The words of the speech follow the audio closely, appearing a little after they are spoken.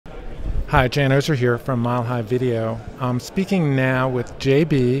Hi, Jan Ozer here from Mile High Video. I'm speaking now with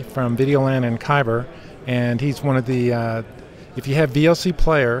JB from VLC and Kyber, and he's one of the, if you have VLC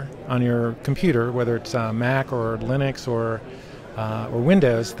player on your computer, whether it's Mac or Linux or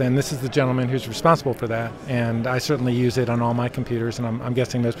Windows, then this is the gentleman who's responsible for that, and I certainly use it on all my computers, and I'm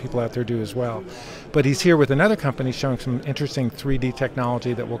guessing most people out there do as well. But he's here with another company showing some interesting 3D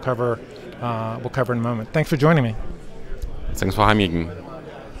technology that we'll cover in a moment. Thanks for joining me. Thanks for having me.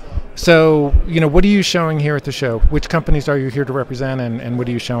 So, what are you showing here at the show? Which companies are you here to represent, and what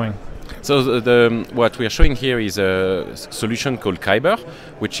are you showing? So what we are showing here is a solution called Kyber,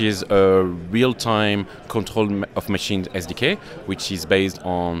 which is a real-time control of machines SDK, which is based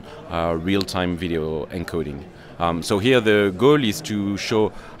on real-time video encoding. So here the goal is to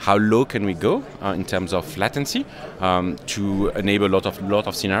show how low can we go in terms of latency to enable a lot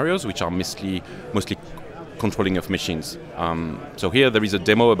of scenarios which are mostly controlling of machines. So here there is a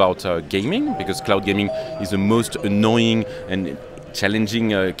demo about gaming, because cloud gaming is the most annoying and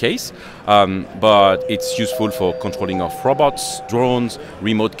challenging case, but it's useful for controlling of robots, drones,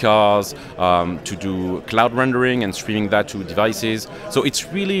 remote cars, to do cloud rendering and streaming that to devices. So it's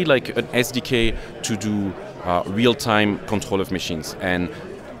really like an SDK to do real-time control of machines, and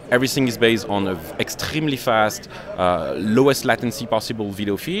everything is based on an extremely fast, lowest latency possible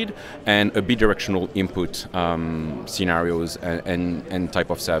video feed and a bidirectional input scenarios and type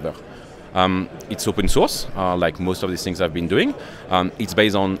of server. It's open source, like most of these things I've been doing. It's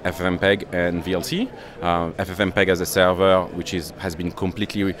based on FFmpeg and VLC. FFmpeg as a server, which has been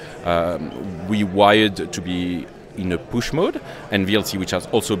completely rewired to be in a push mode, and VLC, which has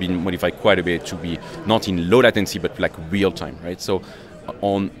also been modified quite a bit to be not in low latency but like real time, right? So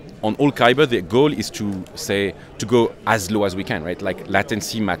on all Kyber, the goal is to go as low as we can, right? Like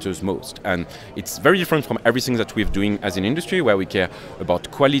latency matters most, and it's very different from everything that we're doing as an industry, where we care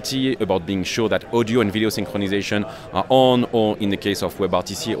about quality, about being sure that audio and video synchronization are on, or in the case of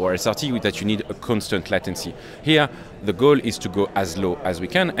WebRTC or SRT, that you need a constant latency. Here, the goal is to go as low as we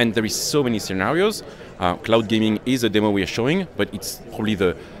can, and there is so many scenarios. Cloud gaming is a demo we are showing, but it's probably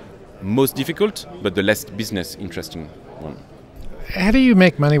the most difficult, but the less business interesting one. How do you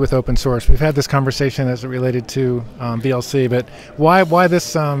make money with open source? We've had this conversation as it related to VLC, but why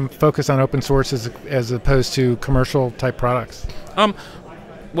this focus on open source as opposed to commercial type products?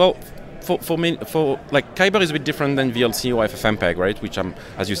 Well, for like Kyber is a bit different than VLC or FFmpeg, right? Which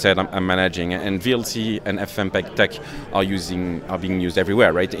as you said, I'm managing, and VLC and FFmpeg tech are being used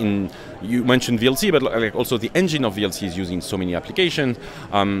everywhere, right? You mentioned VLC, but like also the engine of VLC is used in so many applications.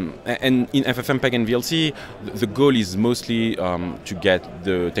 And in FFmpeg and VLC, the goal is mostly to get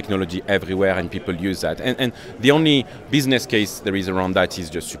the technology everywhere and people use that. And the only business case there is around that is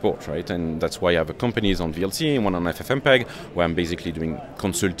just support, right? And that's why I have a company on VLC and one on FFmpeg, where I'm basically doing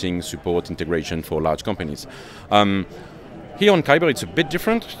consulting, support, integration for large companies. Here on Kyber it's a bit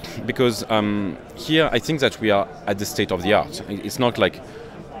different, because here I think that we are at the state of the art. It's not like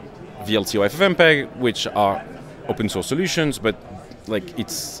VLC or FFmpeg, which are open source solutions, but like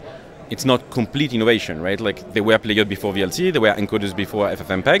it's not complete innovation, right? Like they were players before VLC, they were encoders before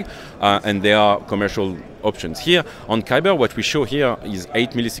FFmpeg, and they are commercial options. Here on Kyber, what we show here is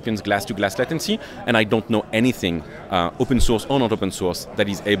 8 milliseconds glass-to-glass latency, and I don't know anything, open source or not open source, that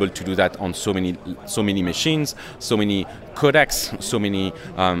is able to do that on so many machines, so many codecs, so many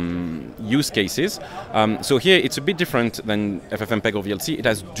use cases. So here it's a bit different than FFmpeg or VLC. It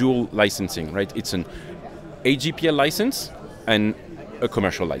has dual licensing, right? It's an AGPL license and a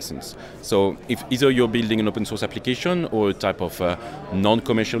commercial license. So if either you're building an open source application or a type of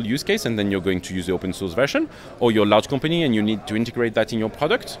non-commercial use case, and then you're going to use the open source version, or you're a large company and you need to integrate that in your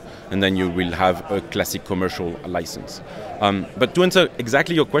product, and then you will have a classic commercial license. But to answer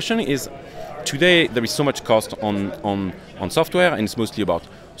exactly your question is, today there is so much cost on software, and it's mostly about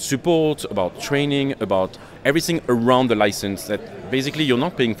support, about training, about everything around the license, that basically you're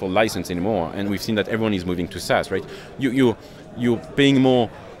not paying for license anymore, and we've seen that everyone is moving to SaaS, right? You're paying more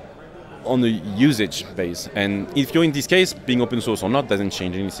on the usage base, and if you're in this case, being open source or not doesn't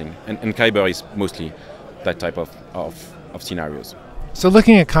change anything, and Kyber is mostly that type of scenarios. So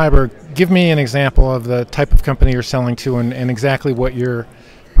looking at Kyber, give me an example of the type of company you're selling to, and exactly what your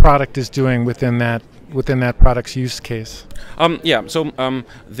product is doing within that product's use case.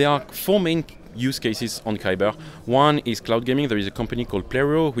 There are 4 main use cases on Kyber. One is cloud gaming. There is a company called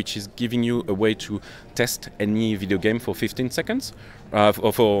Playroo, which is giving you a way to test any video game for 15 seconds,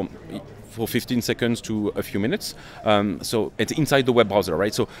 for 15 seconds to a few minutes. So it's inside the web browser,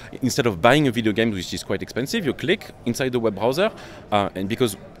 right? So instead of buying a video game, which is quite expensive, you click inside the web browser, and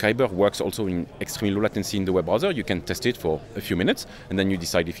because Kyber works also in extremely low latency in the web browser, you can test it for a few minutes, and then you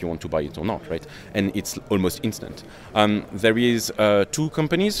decide if you want to buy it or not, right? And it's almost instant. There is 2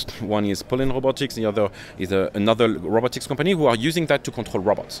 companies. One is Poland Robotics, the other is another robotics company who are using that to control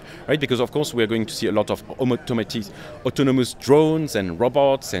robots, right? Because of course we're going to see a lot of autonomous drones and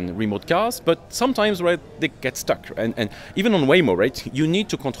robots and remote cars, but sometimes, right, they get stuck. And even on Waymo, right, you need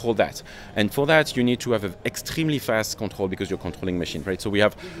to control that. And for that, you need to have an extremely fast control because you're controlling machine, right? So we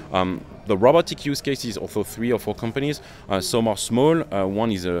have the robotic use cases, also 3 or 4 companies. Some are small.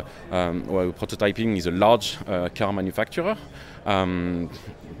 One is prototyping is a large car manufacturer.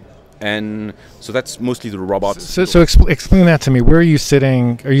 And so that's mostly the robots. So explain that to me. Where are you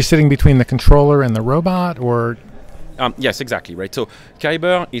sitting? Are you sitting between the controller and the robot, or? Yes, exactly, right. So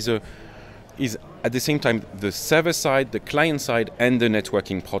Kyber is at the same time the server side, the client side, and the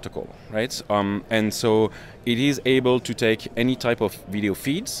networking protocol, right? And so it is able to take any type of video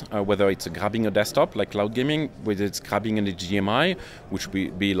feeds, whether it's grabbing a desktop like cloud gaming, whether it's grabbing an HDMI, which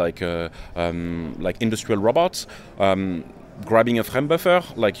would be like industrial robots. Grabbing a frame buffer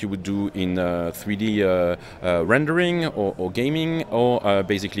like you would do in 3D rendering or gaming, or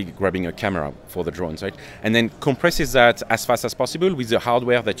basically grabbing a camera for the drones, right? And then compresses that as fast as possible with the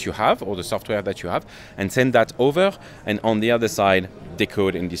hardware that you have or the software that you have, and send that over, and on the other side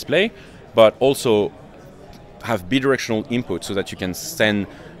decode and display, but also have bidirectional input so that you can send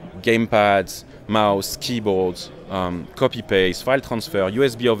gamepads, mouse, keyboards, copy paste, file transfer,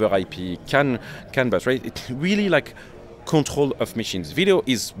 USB over IP, CAN bus, right? It's really like control of machines. Video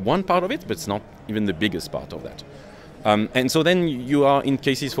is one part of it, but it's not even the biggest part of that. And so then you are in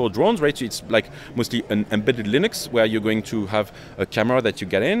cases for drones, right? So it's like mostly an embedded Linux where you're going to have a camera that you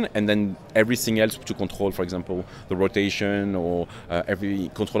get in, and then everything else to control, for example, the rotation or every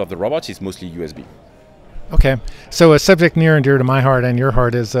control of the robot is mostly USB. Okay, so a subject near and dear to my heart and your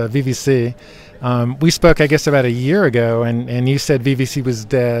heart is VVC. We spoke, I guess, about a year ago, and you said VVC was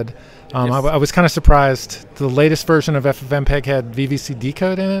dead. Yes. I was kind of surprised. The latest version of FFmpeg had VVC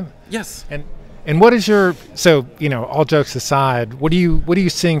decode in it. Yes. And what is your, so, you know, all jokes aside, what are you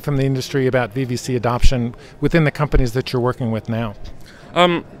seeing from the industry about VVC adoption within the companies that you're working with now?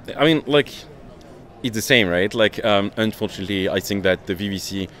 I mean, like, it's the same, right? Like, unfortunately, I think that the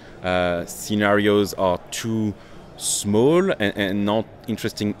VVC scenarios are too small and not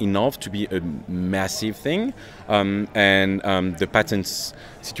interesting enough to be a massive thing, and the patents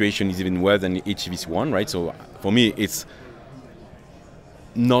situation is even worse than the HEVC one, right? So for me, it's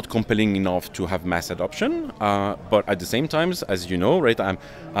not compelling enough to have mass adoption, but at the same time, as you know, right,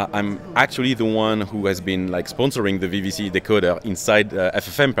 I'm actually the one who has been like sponsoring the VVC decoder inside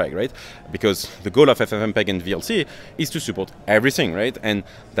FFmpeg, right? Because the goal of FFmpeg and VLC is to support everything, right? And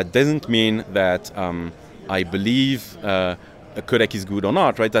that doesn't mean that I believe a codec is good or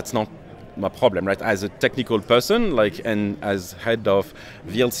not, right? That's not my problem, right? As a technical person, like, and as head of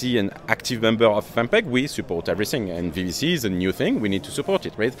VLC and active member of FFmpeg, we support everything, and VVC is a new thing. We need to support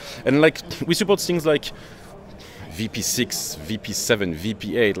it, right? And like, we support things like VP6, VP7,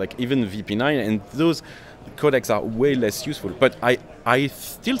 VP8, like even VP9, and those codecs are way less useful. But I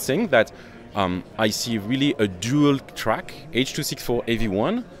still think that I see really a dual track H.264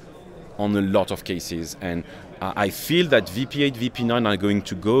 AV1 on a lot of cases, and I feel that VP8, VP9 are going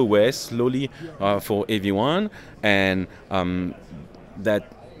to go away slowly for AV1, and that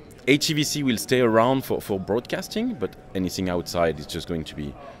HEVC will stay around for broadcasting, but anything outside is just going to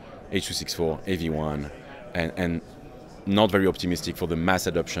be H.264, AV1, and not very optimistic for the mass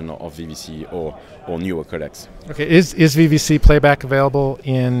adoption of VVC or newer codecs. Okay, is VVC playback available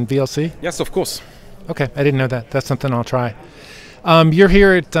in VLC? Yes, of course. Okay, I didn't know that. That's something I'll try. You're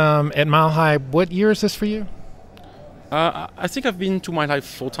here at Mile High. What year is this for you? I think I've been to Mile High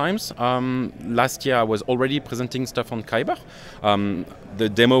 4 times. Last year I was already presenting stuff on Kyber. The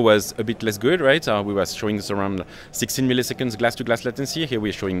demo was a bit less good, right? We were showing this around 16 milliseconds glass-to-glass latency. Here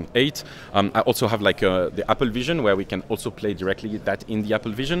we're showing 8. I also have like the Apple Vision, where we can also play directly that in the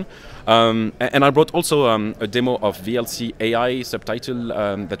Apple Vision. And I brought also a demo of VLC AI subtitle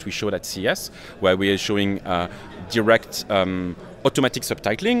that we showed at CES, where we are showing direct automatic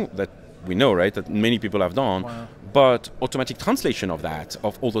subtitling that we know, right, that many people have done. Wow. but automatic translation of that,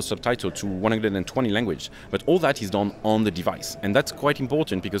 of all the subtitles to 120 languages. But all that is done on the device. And that's quite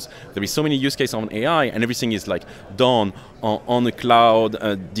important because there is so many use cases on AI and everything is like done on the cloud,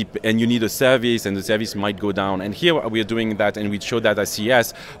 and you need a service and the service might go down. And here we are doing that, and we showed that at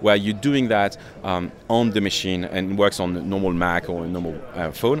CES, where you're doing that on the machine and it works on a normal Mac or a normal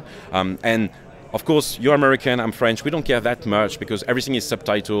phone. And of course, you're American, I'm French, we don't care that much because everything is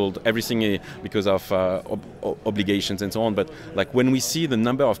subtitled, everything is because of obligations and so on. But like when we see the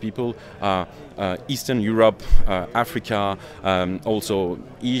number of people, Eastern Europe, Africa, also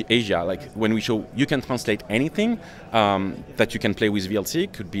Asia, like when we show you can translate anything that you can play with VLC,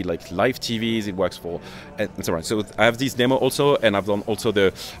 it could be like live TVs, it works for, and so on. So I have this demo also, and I've done also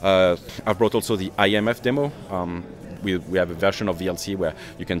the, I've brought also the IMF demo. We have a version of VLC where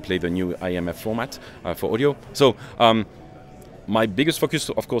you can play the new IMF format for audio. So my biggest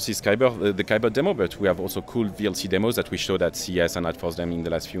focus, of course, is Kyber, the Kyber demo, but we have also cool VLC demos that we showed at CES and at FOSDEM in the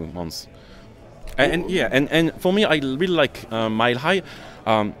last few months. And for me, I really like Mile High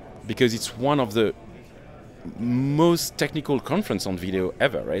because it's one of the most technical conference on video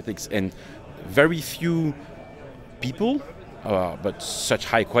ever, right? And very few people, but such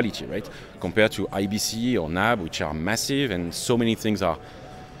high quality, right? Compared to IBC or NAB, which are massive, and so many things are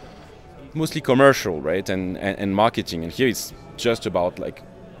mostly commercial, right? And marketing. And here it's just about like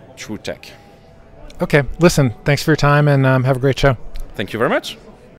true tech. Okay, listen, thanks for your time, and have a great show. Thank you very much.